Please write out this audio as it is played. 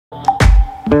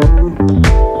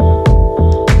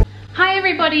Hi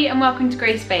everybody and welcome to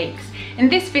Grace Bakes. In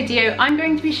this video I'm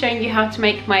going to be showing you how to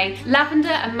make my lavender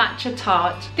and matcha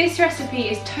tart. This recipe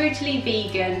is totally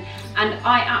vegan and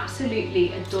I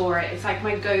absolutely adore it. It's like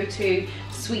my go-to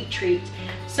sweet treat.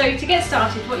 So to get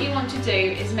started, what you want to do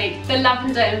is make the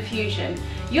lavender infusion.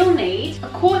 You'll need a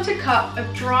 1/4 cup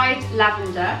of dried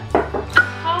lavender and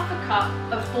 1/2 cup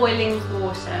of boiling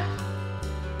water.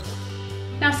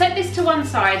 Now set this to one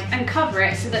side and cover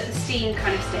it so that the steam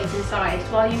kind of stays inside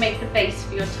while you make the base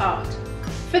for your tart.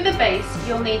 For the base,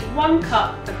 you'll need 1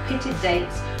 cup of pitted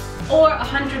dates or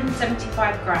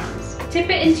 175 grams.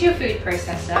 Tip it into your food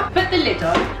processor, put the lid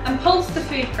on and pulse the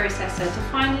food processor to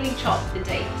finely chop the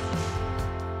dates.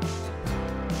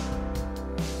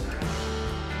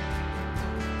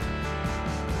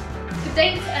 The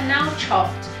dates are now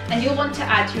chopped and you'll want to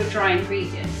add your dry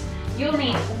ingredients. You'll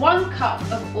need 1 cup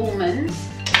of almonds,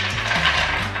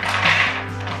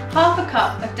 1/2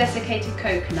 cup of desiccated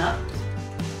coconut,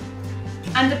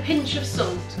 and a pinch of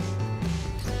salt.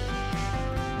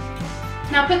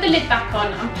 Now put the lid back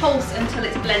on and pulse until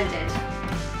it's blended.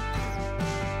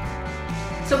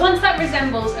 So once that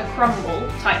resembles a crumble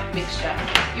type mixture,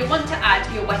 you'll want to add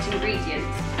your wet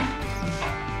ingredients.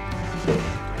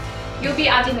 You'll be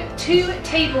adding 2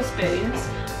 tablespoons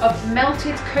of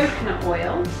melted coconut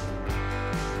oil,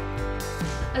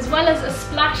 as well as a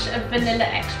splash of vanilla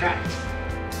extract.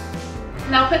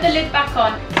 Now put the lid back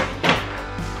on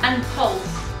and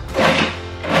pulse.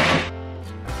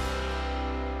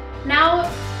 Now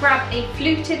grab a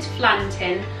fluted flan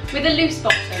tin with a loose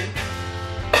bottom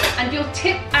and you'll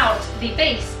tip out the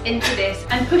base into this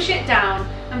and push it down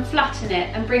and flatten it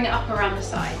and bring it up around the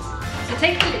sides. So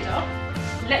take the lid off.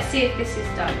 Let's see if this is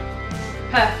done.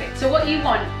 Perfect. So what you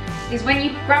want is when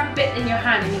you grab a bit in your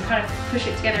hand and you kind of push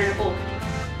it together in a ball,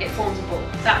 it forms a ball.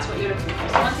 That's what you're looking for.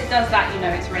 So once it does that, you know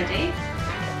it's ready.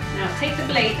 Now take the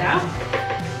blade out,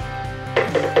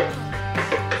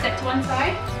 set to one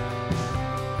side,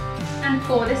 and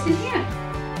pour this in here.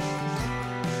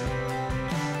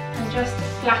 And just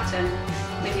flatten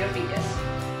with your fingers.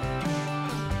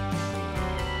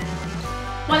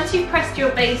 Once you've pressed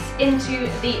your base into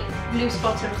the loose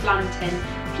bottom flan tin,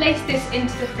 place this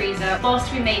into the freezer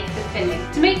whilst we make the filling.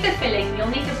 To make the filling, you'll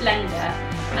need a blender,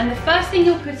 and the first thing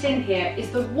you'll put in here is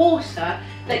the water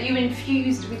that you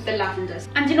infused with the lavenders.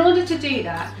 And in order to do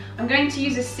that, I'm going to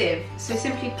use a sieve. So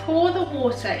simply pour the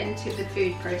water into the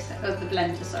food process, the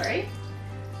blender, sorry.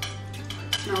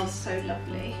 It smells so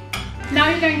lovely. Now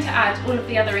you're going to add all of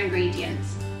the other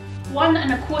ingredients. 1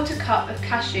 1/4 cup of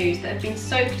cashews that have been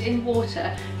soaked in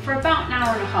water for about an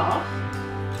hour and a half.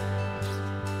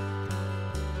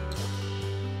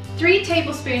 3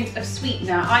 tablespoons of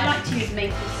sweetener. I like to use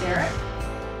maple syrup.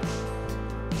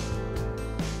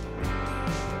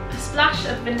 A splash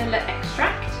of vanilla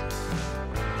extract.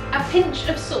 A pinch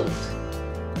of salt.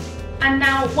 And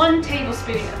now 1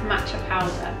 tablespoon of matcha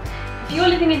powder. If you're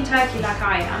living in Turkey like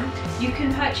I am, you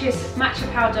can purchase matcha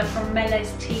powder from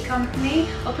Mele's Tea Company.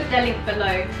 I'll put their link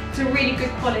below. It's a really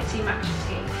good quality matcha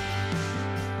tea.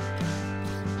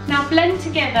 Now blend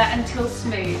together until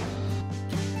smooth.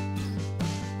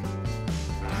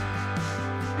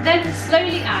 Then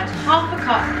slowly add 1/2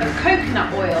 cup of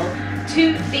coconut oil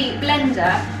to the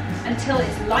blender until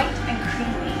it's light and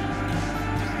creamy.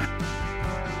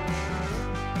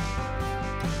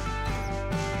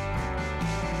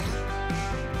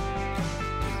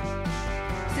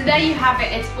 So there you have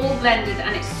it, it's all blended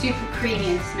and it's super creamy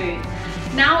and smooth.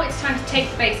 Now it's time to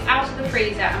take the base out of the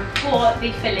freezer and pour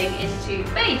the filling into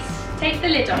the base. Take the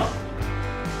lid off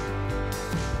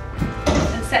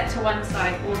and set to one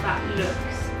side. All that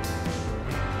looks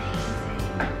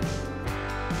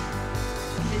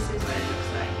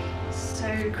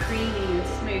so creamy and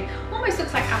smooth. Almost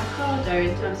looks like avocado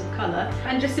in terms of colour.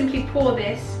 And just simply pour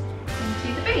this into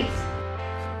the base.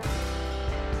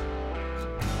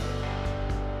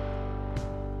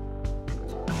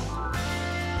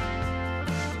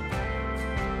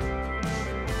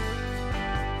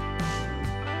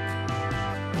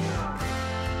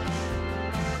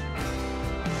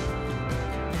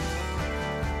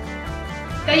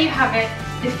 There you have it.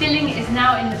 The filling is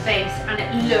now in the base and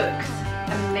it looks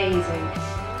amazing.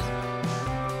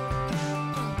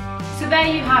 So there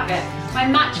you have it, my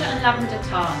matcha and lavender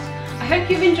tart. I hope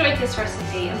you've enjoyed this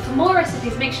recipe, and for more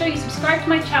recipes make sure you subscribe to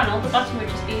my channel, the button will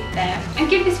just be there, and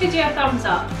give this video a thumbs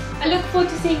up. I look forward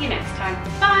to seeing you next time.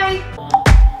 Bye!